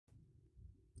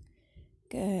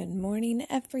Good morning,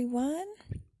 everyone.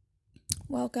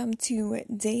 Welcome to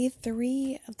day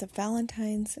 3 of the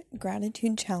Valentine's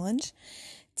Gratitude Challenge.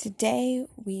 Today,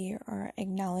 we are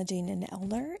acknowledging an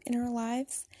elder in our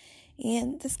lives,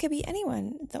 and this could be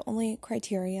anyone. The only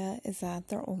criteria is that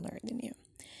they're older than you.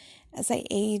 As I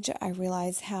age, I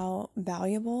realize how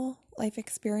valuable life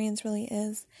experience really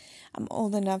is. I'm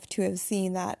old enough to have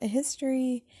seen that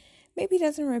history maybe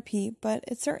doesn't repeat, but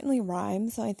it certainly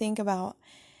rhymes. So I think about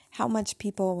how much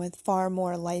people with far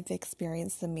more life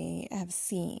experience than me have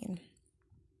seen.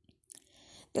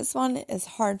 This one is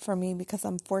hard for me because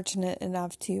I'm fortunate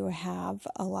enough to have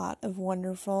a lot of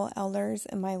wonderful elders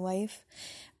in my life,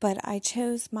 but I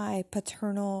chose my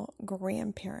paternal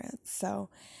grandparents. So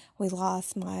we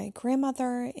lost my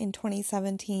grandmother in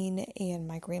 2017 and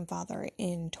my grandfather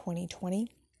in 2020.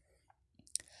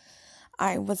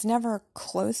 I was never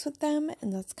close with them,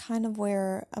 and that's kind of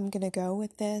where I'm going to go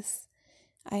with this.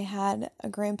 I had a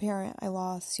grandparent I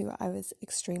lost who I was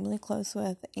extremely close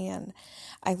with, and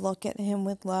I look at him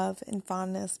with love and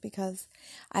fondness because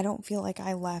I don't feel like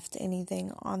I left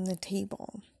anything on the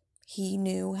table. He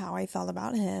knew how I felt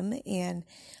about him, and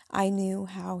I knew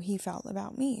how he felt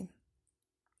about me.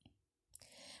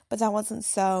 But that wasn't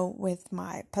so with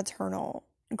my paternal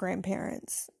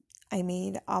grandparents. I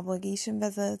made obligation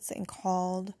visits and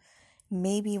called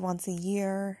maybe once a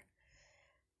year.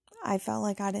 I felt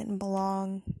like I didn't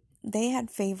belong. They had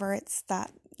favorites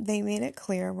that they made it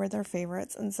clear were their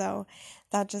favorites, and so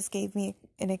that just gave me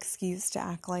an excuse to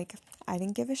act like I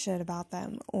didn't give a shit about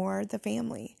them or the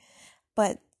family.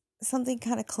 But something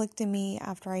kind of clicked in me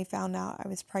after I found out I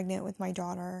was pregnant with my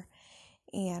daughter,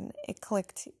 and it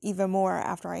clicked even more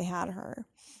after I had her.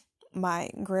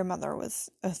 My grandmother was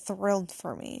thrilled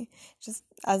for me, just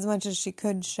as much as she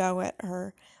could show it.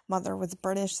 Her mother was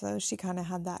British, so she kind of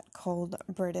had that cold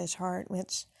British heart,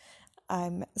 which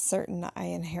I'm certain I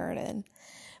inherited.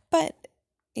 But,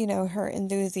 her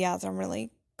enthusiasm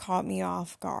really caught me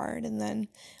off guard. And then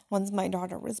once my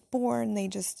daughter was born, they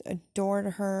just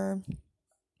adored her.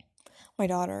 My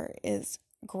daughter is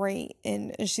great,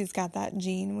 and she's got that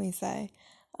gene, we say,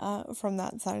 from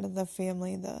that side of the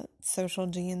family, the social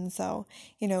gene. So,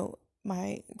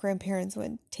 my grandparents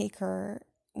would take her,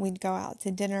 we'd go out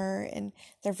to dinner, and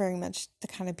they're very much the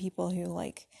kind of people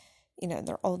who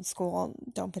they're old school,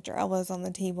 don't put your elbows on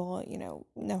the table,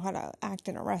 know how to act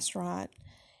in a restaurant.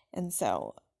 And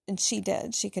she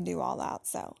could do all that.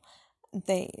 So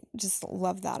they just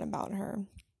love that about her.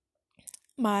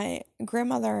 My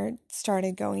grandmother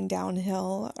started going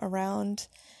downhill around,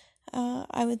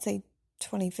 I would say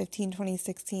 2015,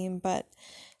 2016, but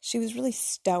she was really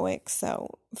stoic,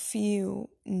 so few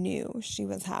knew she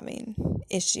was having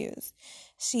issues.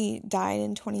 She died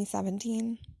in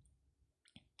 2017.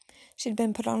 She'd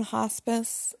been put on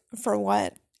hospice for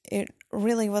what it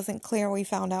really wasn't clear. We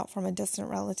found out from a distant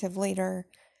relative later.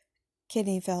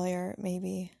 Kidney failure,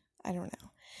 maybe. I don't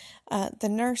know. The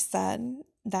nurse said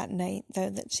that night, though,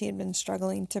 that she had been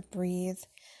struggling to breathe.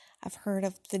 I've heard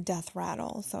of the death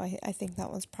rattle, so I think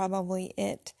that was probably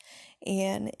it.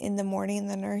 And in the morning,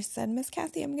 the nurse said, "Miss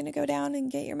Kathy, I'm going to go down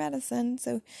and get your medicine."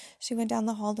 So she went down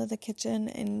the hall to the kitchen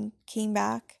and came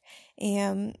back,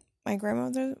 and my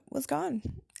grandmother was gone.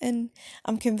 And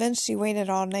I'm convinced she waited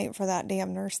all night for that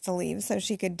damn nurse to leave so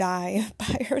she could die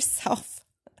by herself.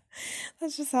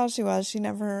 That's just how she was. She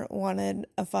never wanted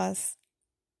a fuss.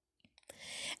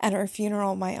 At her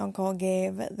funeral, my uncle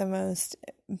gave the most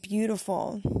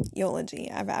beautiful eulogy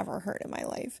I've ever heard in my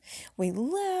life. We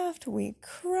laughed, we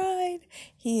cried.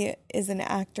 He is an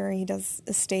actor. He does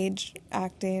stage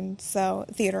acting, so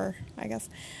theater, I guess.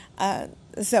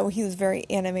 So he was very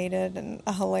animated and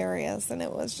hilarious, and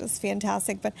it was just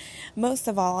fantastic. But most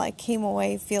of all, I came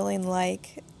away feeling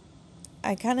like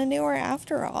I kind of knew her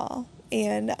after all.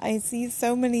 And I see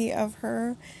so many of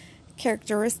her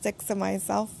characteristics in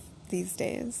myself these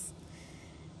days.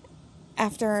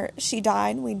 After she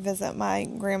died, we'd visit my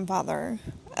grandfather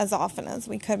as often as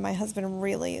we could. My husband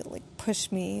really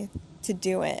pushed me to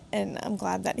do it, and I'm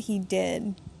glad that he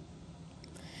did.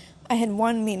 I had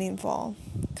one meaningful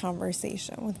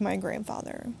conversation with my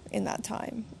grandfather in that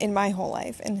time, in my whole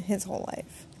life, in his whole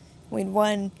life. We had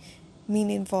one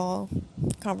meaningful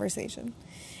conversation.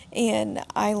 And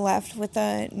I left with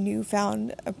a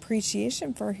newfound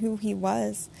appreciation for who he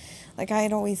was. I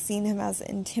had always seen him as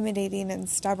intimidating and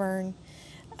stubborn.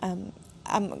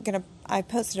 I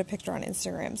posted a picture on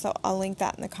Instagram, so I'll link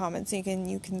that in the comments so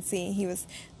you can see he was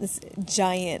this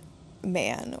giant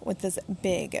man with this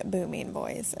big booming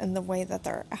voice, and the way that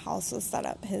their house was set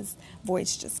up, his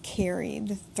voice just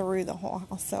carried through the whole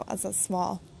house. So as a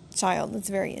small child, it's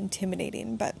very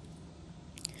intimidating, but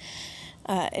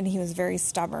And he was very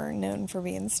stubborn, known for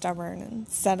being stubborn and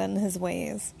set in his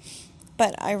ways.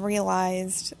 But I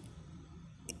realized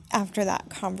after that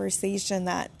conversation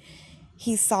that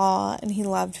he saw and he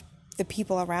loved the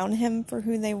people around him for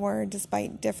who they were,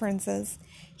 despite differences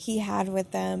he had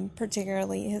with them,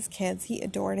 particularly his kids. He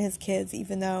adored his kids,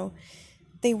 even though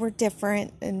they were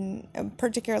different, and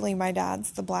particularly my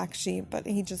dad's the black sheep, but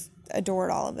he just adored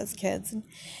all of his kids. And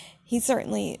he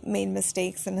certainly made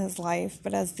mistakes in his life,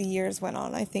 but as the years went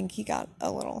on, I think he got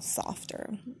a little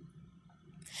softer.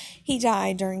 He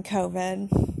died during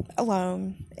COVID,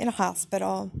 alone, in a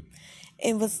hospital.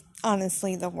 It was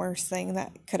honestly the worst thing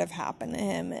that could have happened to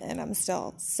him, and I'm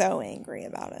still so angry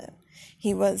about it.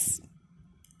 He was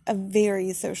a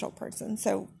very social person,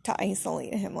 so to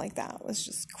isolate him like that was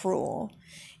just cruel.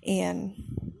 And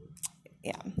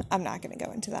yeah, I'm not going to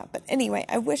go into that. But anyway,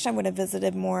 I wish I would have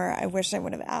visited more. I wish I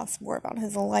would have asked more about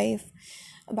his life,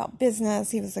 about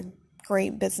business. He was a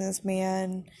great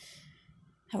businessman.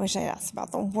 I wish I had asked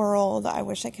about the world. I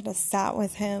wish I could have sat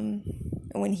with him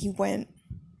when he went.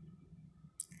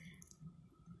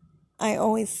 I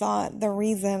always thought the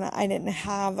reason I didn't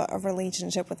have a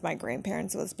relationship with my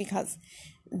grandparents was because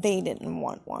they didn't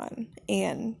want one,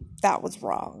 and that was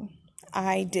wrong.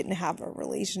 I didn't have a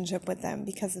relationship with them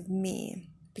because of me,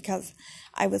 because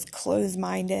I was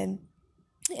closed-minded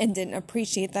and didn't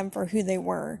appreciate them for who they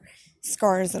were,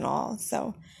 scars and all.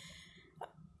 So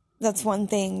that's one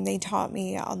thing they taught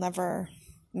me. I'll never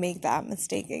make that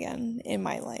mistake again in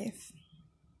my life.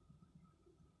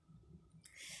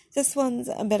 This one's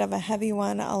a bit of a heavy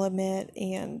one, I'll admit,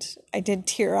 and I did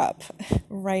tear up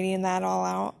writing that all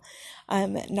out.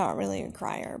 I'm not really a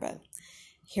crier, but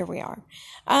here we are.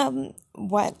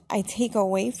 What I take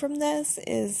away from this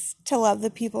is to love the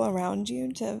people around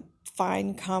you, to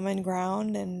find common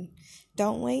ground, and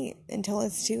don't wait until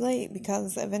it's too late,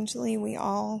 because eventually we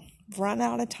all run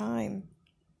out of time.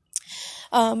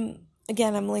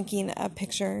 Again, I'm linking a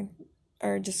picture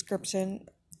or description.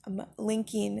 I'm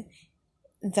linking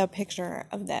the picture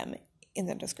of them in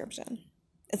the description.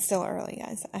 It's still early,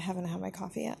 guys. I haven't had my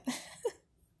coffee yet.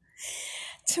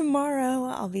 Tomorrow,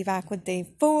 I'll be back with day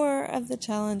 4 of the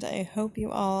challenge. I hope you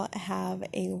all have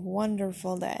a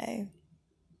wonderful day.